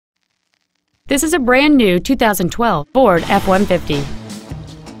This is a brand new 2012 Ford F-150.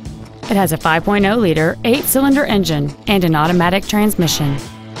 It has a 5.0-liter 8-cylinder engine and an automatic transmission.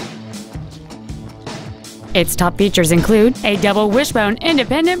 Its top features include a double wishbone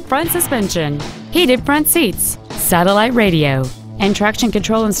independent front suspension, heated front seats, satellite radio, and traction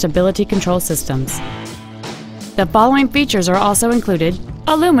control and stability control systems. The following features are also included: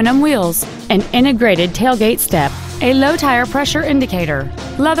 aluminum wheels, an integrated tailgate step, a low tire pressure indicator,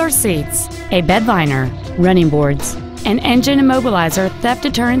 leather seats, a bed liner, running boards, an engine immobilizer theft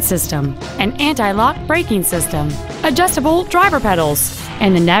deterrent system, an anti-lock braking system, adjustable driver pedals,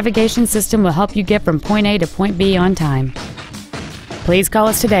 and the navigation system will help you get from point A to point B on time. Please call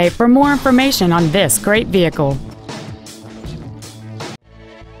us today for more information on this great vehicle.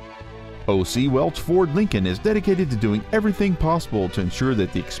 OC Welch Ford Lincoln is dedicated to doing everything possible to ensure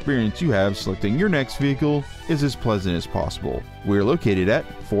that the experience you have selecting your next vehicle is as pleasant as possible. We're located at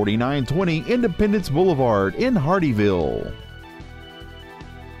 4920 Independence Boulevard in Hardeeville.